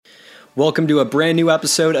Welcome to a brand new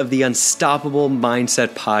episode of the Unstoppable Mindset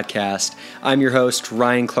Podcast. I'm your host,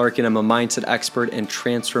 Ryan Clark, and I'm a mindset expert and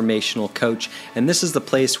transformational coach. And this is the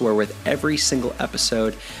place where with every single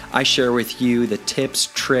episode, I share with you the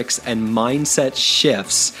tips, tricks, and mindset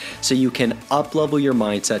shifts so you can up-level your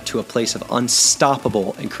mindset to a place of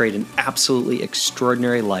unstoppable and create an absolutely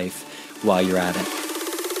extraordinary life while you're at it.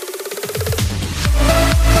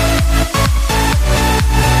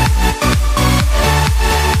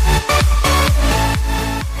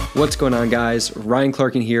 What's going on, guys? Ryan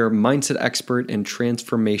Clarkin here, mindset expert and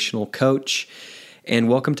transformational coach, and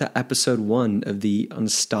welcome to episode 1 of the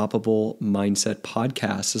Unstoppable Mindset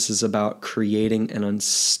Podcast. This is about creating an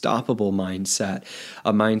unstoppable mindset,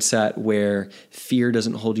 a mindset where fear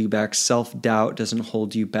doesn't hold you back, self-doubt doesn't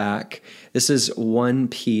hold you back. This is one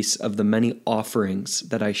piece of the many offerings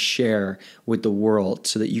that I share with the world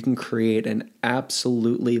so that you can create an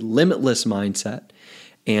absolutely limitless mindset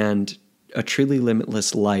and a truly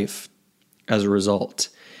limitless life as a result.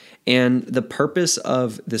 And the purpose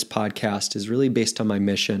of this podcast is really based on my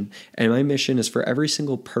mission. And my mission is for every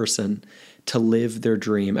single person to live their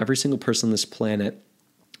dream, every single person on this planet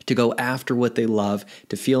to go after what they love,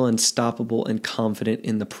 to feel unstoppable and confident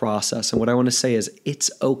in the process. And what I want to say is it's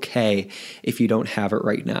okay if you don't have it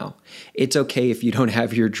right now. It's okay if you don't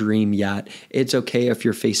have your dream yet. It's okay if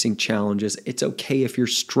you're facing challenges. It's okay if you're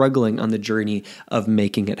struggling on the journey of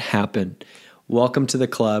making it happen. Welcome to the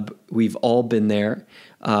club. We've all been there.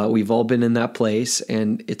 We've all been in that place,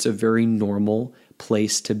 and it's a very normal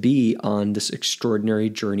place to be on this extraordinary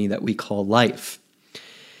journey that we call life.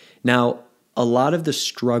 Now, a lot of the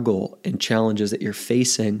struggle and challenges that you're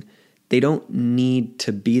facing, they don't need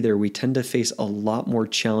to be there. We tend to face a lot more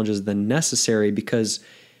challenges than necessary because,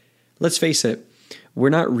 let's face it, we're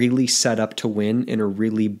not really set up to win in a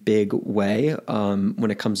really big way when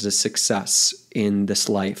it comes to success in this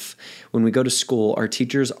life. When we go to school, our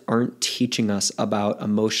teachers aren't teaching us about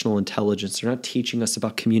emotional intelligence. They're not teaching us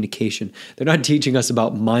about communication. They're not teaching us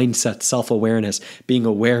about mindset, self-awareness, being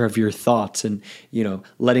aware of your thoughts and,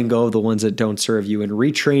 letting go of the ones that don't serve you and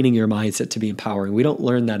retraining your mindset to be empowering. We don't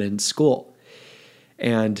learn that in school.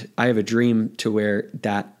 And I have a dream to where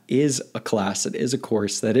that is a class, that is a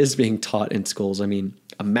course that is being taught in schools. I mean,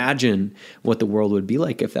 imagine what the world would be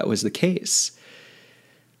like if that was the case.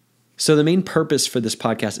 So the main purpose for this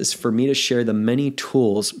podcast is for me to share the many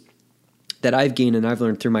tools that I've gained and I've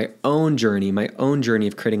learned through my own journey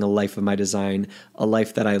of creating a life of my design, a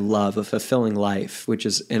life that I love, a fulfilling life, which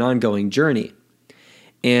is an ongoing journey.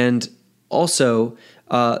 And also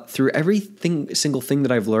through single thing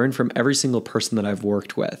that I've learned from every single person that I've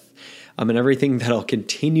worked with. And everything that I'll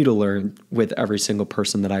continue to learn with every single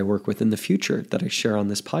person that I work with in the future that I share on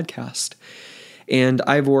this podcast. And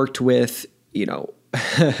I've worked with,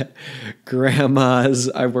 grandmas.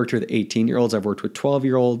 I've worked with 18-year-olds. I've worked with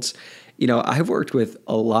 12-year-olds. I've worked with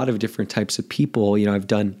a lot of different types of people. I've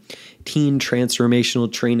done teen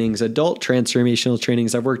transformational trainings, adult transformational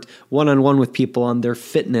trainings. I've worked one-on-one with people on their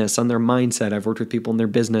fitness, on their mindset. I've worked with people in their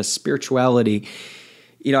business, spirituality.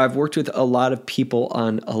 I've worked with a lot of people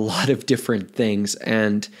on a lot of different things.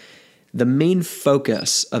 And the main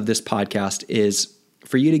focus of this podcast is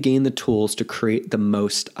for you to gain the tools to create the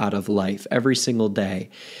most out of life every single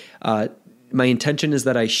day. My intention is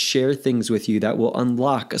that I share things with you that will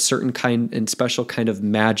unlock a certain kind and special kind of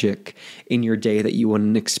magic in your day that you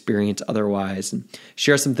wouldn't experience otherwise. And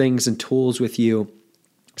share some things and tools with you,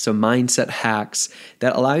 some mindset hacks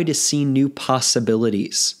that allow you to see new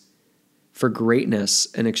possibilities for greatness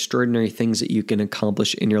and extraordinary things that you can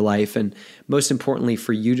accomplish in your life. And most importantly,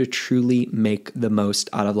 for you to truly make the most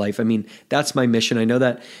out of life. That's my mission. I know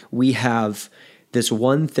that we have this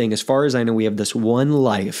one thing, as far as I know, we have this one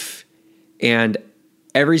life, and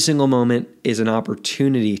every single moment is an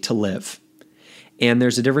opportunity to live. And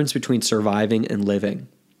there's a difference between surviving and living.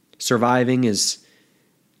 Surviving is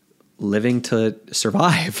living to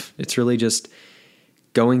survive. It's really just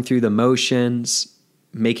going through the motions,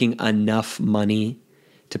 making enough money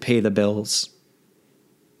to pay the bills,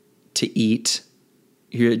 to eat.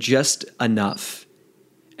 You're just enough.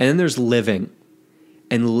 And then there's living.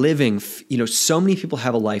 And living, so many people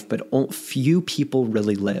have a life, but few people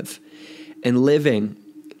really live. And living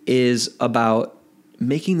is about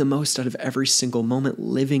making the most out of every single moment,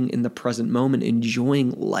 living in the present moment, enjoying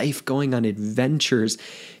life, going on adventures,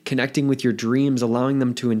 connecting with your dreams, allowing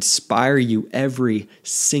them to inspire you every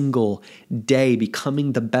single day,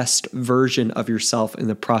 becoming the best version of yourself in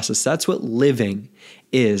the process. That's what living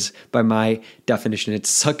is by my definition. It's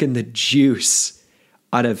sucking the juice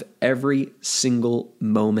out of every single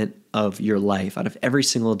moment of your life, out of every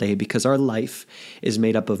single day, because our life is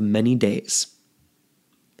made up of many days.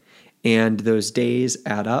 And those days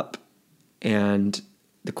add up, and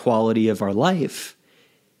the quality of our life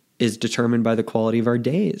is determined by the quality of our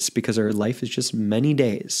days, because our life is just many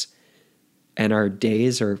days, and our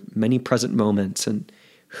days are many present moments. And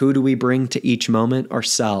who do we bring to each moment?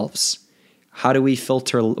 Ourselves. What do we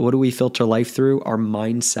filter life through? Our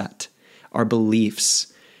mindset, our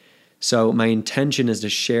beliefs. So my intention is to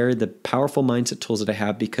share the powerful mindset tools that I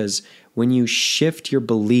have, because when you shift your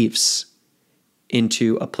beliefs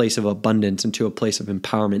into a place of abundance, into a place of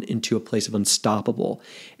empowerment, into a place of unstoppable,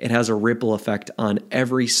 it has a ripple effect on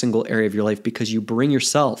every single area of your life, because you bring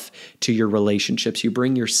yourself to your relationships, you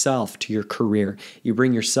bring yourself to your career, you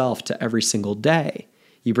bring yourself to every single day,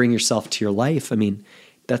 you bring yourself to your life. I mean,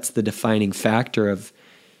 that's the defining factor of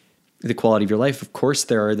the quality of your life. Of course,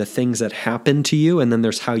 there are the things that happen to you, and then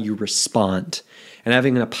there's how you respond. And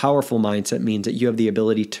having a powerful mindset means that you have the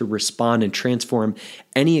ability to respond and transform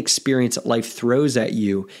any experience that life throws at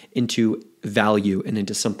you into value and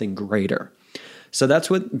into something greater. So that's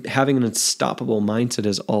what having an unstoppable mindset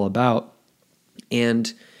is all about.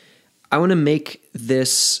 And I want to make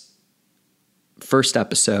this first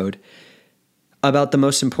episode about the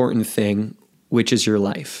most important thing, which is your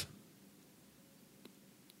life.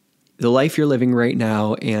 The life you're living right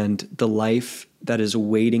now and the life that is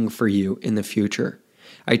waiting for you in the future.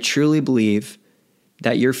 I truly believe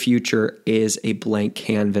that your future is a blank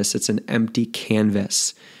canvas. It's an empty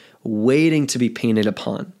canvas waiting to be painted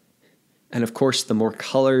upon. And of course, the more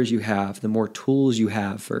colors you have, the more tools you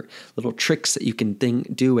have for little tricks that you can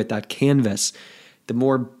do with that canvas, the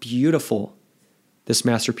more beautiful this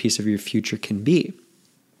masterpiece of your future can be.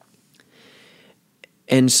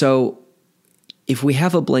 And so, if we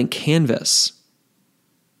have a blank canvas,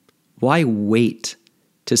 why wait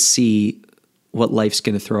to see what life's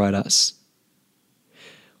going to throw at us?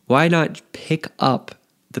 Why not pick up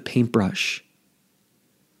the paintbrush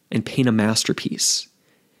and paint a masterpiece?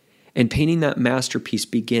 And painting that masterpiece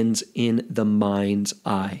begins in the mind's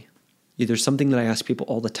eye. There's something that I ask people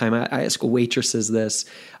all the time. I ask waitresses this.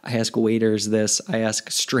 I ask waiters this. I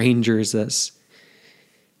ask strangers this.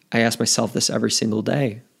 I ask myself this every single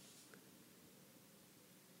day.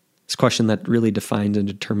 This question that really defines and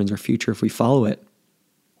determines our future if we follow it.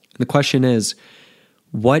 And the question is,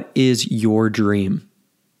 what is your dream?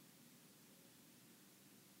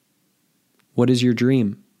 What is your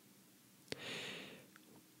dream?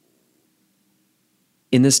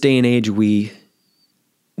 In this day and age, when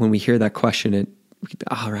we hear that question, we could be,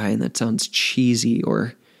 oh, Ryan, that sounds cheesy,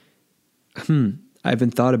 or I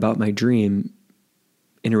haven't thought about my dream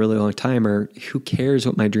in a really long time, or who cares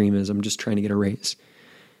what my dream is? I'm just trying to get a raise.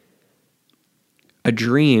 A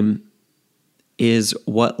dream is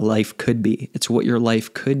what life could be. It's what your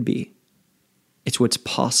life could be. It's what's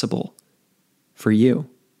possible for you.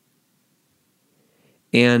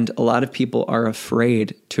 And a lot of people are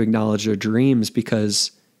afraid to acknowledge their dreams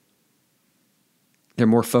because they're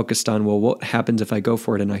more focused on, well, what happens if I go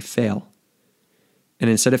for it and I fail?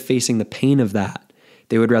 And instead of facing the pain of that,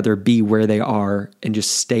 they would rather be where they are and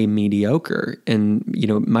just stay mediocre. And,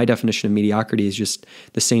 my definition of mediocrity is just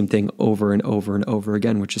the same thing over and over and over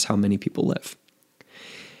again, which is how many people live.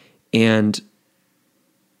 And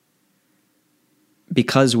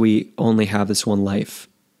because we only have this one life,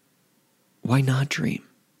 why not dream?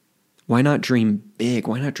 Why not dream big?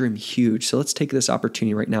 Why not dream huge? So let's take this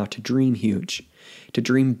opportunity right now to dream huge, to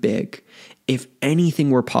dream big. If anything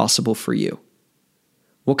were possible for you,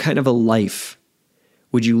 what kind of a life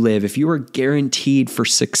would you live? If you were guaranteed for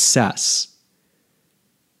success,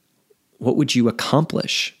 what would you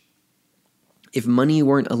accomplish? If money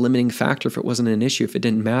weren't a limiting factor, if it wasn't an issue, if it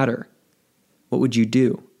didn't matter, what would you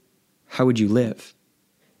do? How would you live?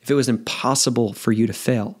 If it was impossible for you to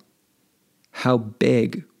fail, how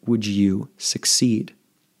big would you succeed?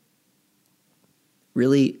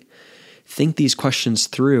 Really think these questions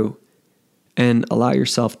through and allow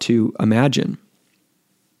yourself to imagine.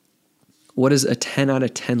 What does a 10 out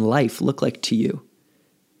of 10 life look like to you?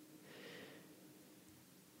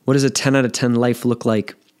 What does a 10 out of 10 life look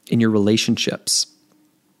like in your relationships?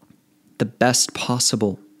 The best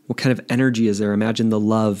possible. What kind of energy is there? Imagine the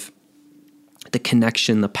love, the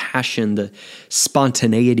connection, the passion, the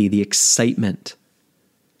spontaneity, the excitement.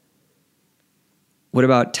 What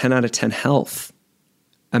about 10 out of 10 health?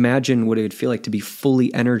 Imagine what it would feel like to be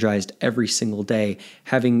fully energized every single day,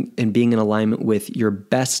 having and being in alignment with your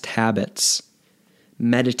best habits,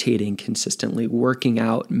 meditating consistently, working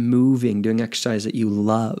out, moving, doing exercise that you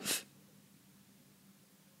love,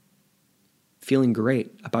 feeling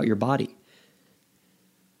great about your body.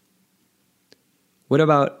 What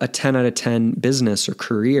about a 10 out of 10 business or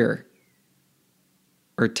career,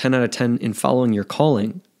 or 10 out of 10 in following your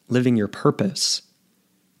calling, living your purpose,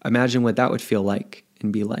 imagine what that would feel like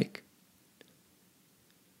and be like.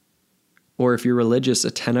 Or if you're religious,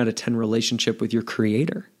 a 10 out of 10 relationship with your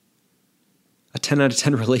Creator, a 10 out of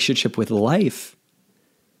 10 relationship with life.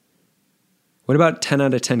 What about 10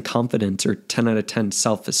 out of 10 confidence or 10 out of 10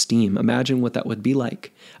 self-esteem? Imagine what that would be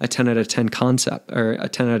like, a 10 out of 10 concept or a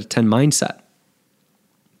 10 out of 10 mindset.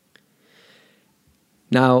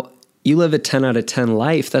 Now, you live a 10 out of 10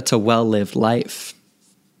 life, that's a well-lived life.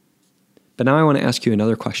 But now I want to ask you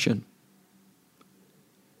another question.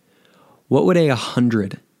 What would a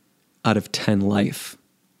 100 out of 10 life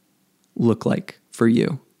look like for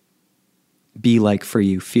you? Be like for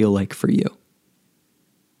you, feel like for you?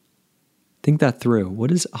 Think that through. What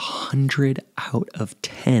is 100 out of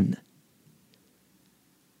 10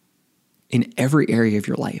 in every area of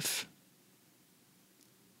your life?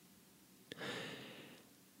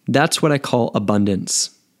 That's what I call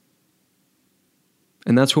abundance.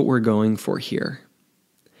 And that's what we're going for here.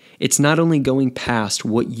 It's not only going past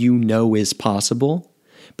what you know is possible,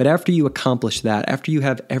 but after you accomplish that, after you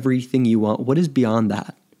have everything you want, what is beyond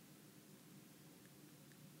that?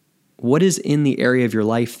 What is in the area of your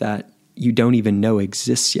life that you don't even know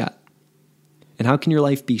exists yet? And how can your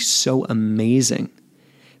life be so amazing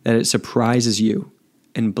that it surprises you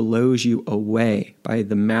and blows you away by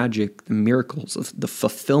the magic, the miracles, of the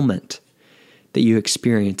fulfillment that you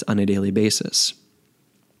experience on a daily basis?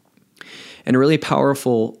 And a really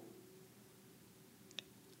powerful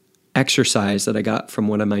exercise that I got from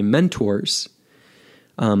one of my mentors,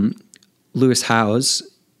 Lewis Howes,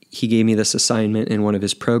 he gave me this assignment in one of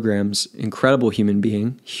his programs, incredible human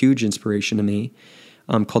being, huge inspiration to me,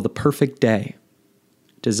 called The Perfect Day.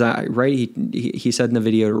 He said in the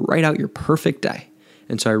video to write out your perfect day.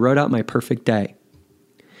 And so I wrote out my perfect day.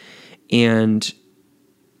 And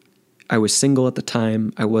I was single at the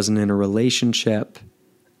time. I wasn't in a relationship.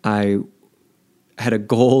 I had a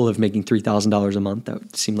goal of making $3,000 a month.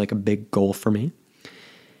 That seemed like a big goal for me.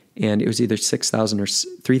 And it was either $6,000 or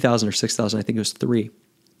 $3,000 or $6,000. I think it was $3,000.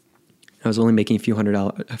 I was only making a few hundred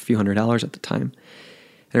dollars at the time.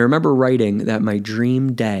 And I remember writing that my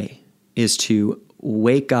dream day is to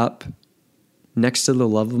wake up next to the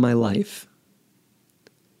love of my life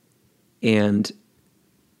and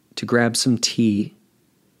to grab some tea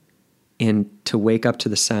and to wake up to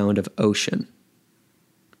the sound of ocean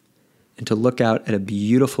and to look out at a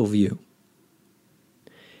beautiful view.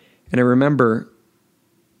 And I remember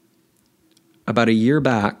about a year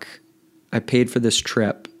back, I paid for this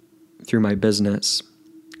trip through my business.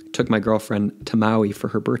 I took my girlfriend to Maui for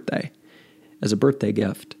her birthday as a birthday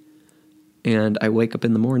gift. And I wake up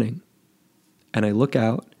in the morning and I look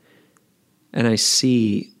out and I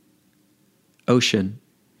see ocean.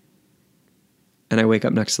 And I wake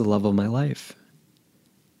up next to the love of my life.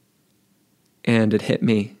 And it hit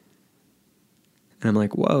me. And I'm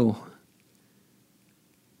like, whoa,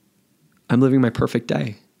 I'm living my perfect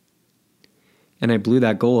day. And I blew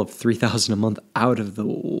that goal of $3,000 a month out of the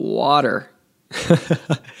water.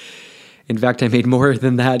 In fact, I made more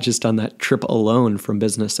than that just on that trip alone from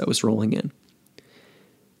business that was rolling in.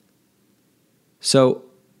 So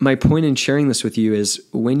my point in sharing this with you is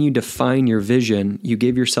when you define your vision, you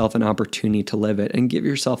give yourself an opportunity to live it, and give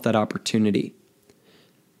yourself that opportunity.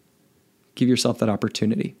 Give yourself that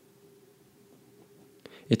opportunity.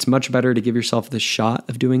 It's much better to give yourself the shot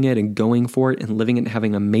of doing it and going for it and living it and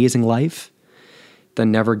having an amazing life than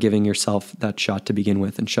never giving yourself that shot to begin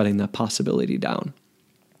with and shutting that possibility down.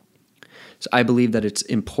 So I believe that it's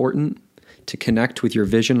important to connect with your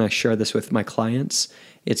vision. I share this with my clients.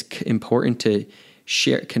 It's important to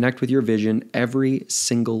connect with your vision every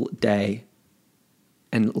single day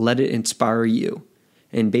and let it inspire you,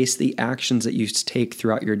 and base the actions that you take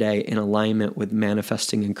throughout your day in alignment with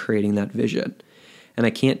manifesting and creating that vision. And I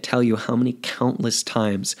can't tell you how many countless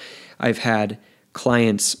times I've had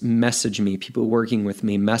clients message me, people working with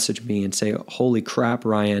me message me and say, holy crap,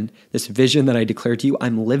 Ryan, this vision that I declared to you,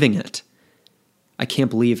 I'm living it. I can't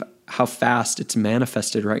believe how fast it's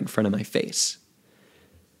manifested right in front of my face.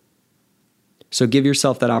 So give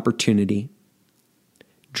yourself that opportunity.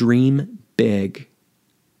 Dream big.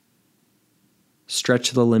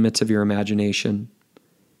 Stretch the limits of your imagination.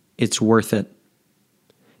 It's worth it.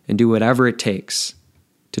 And do whatever it takes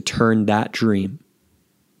to turn that dream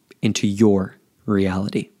into your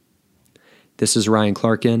reality. This is Ryan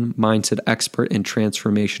Clarkin, mindset expert and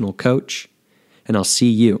transformational coach, and I'll see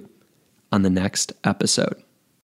you on the next episode.